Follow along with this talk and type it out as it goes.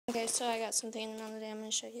so I got something on the day I'm going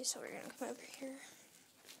to show you, so we're going to come over here.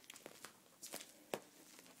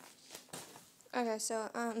 Okay, so,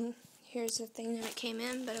 here's the thing that it came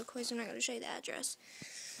in, but of course I'm not going to show you the address.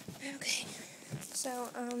 Okay, so,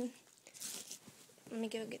 let me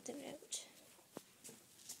go get the note.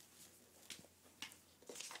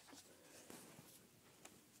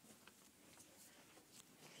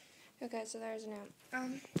 Okay, so there's a note.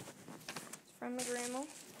 It's from my grandma.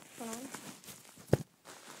 Hold on.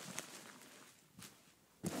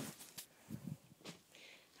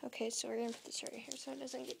 Okay, so we're gonna put this right here so it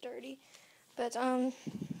doesn't get dirty. But,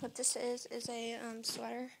 what this is a,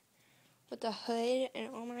 sweater with a hood, and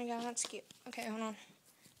oh my god, it's cute. Okay, hold on.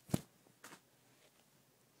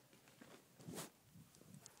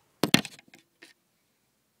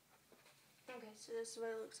 Okay, so this is what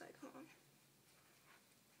it looks like. Hold on.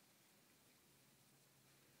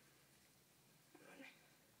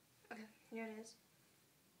 Okay, here it is.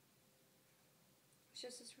 It's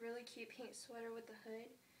just this really cute pink sweater with the hood,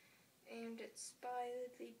 and it's by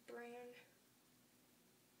the brand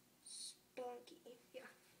Spunky. Yeah.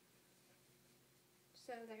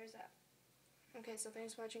 So there's that. Okay, so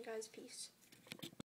thanks for watching, guys. Peace.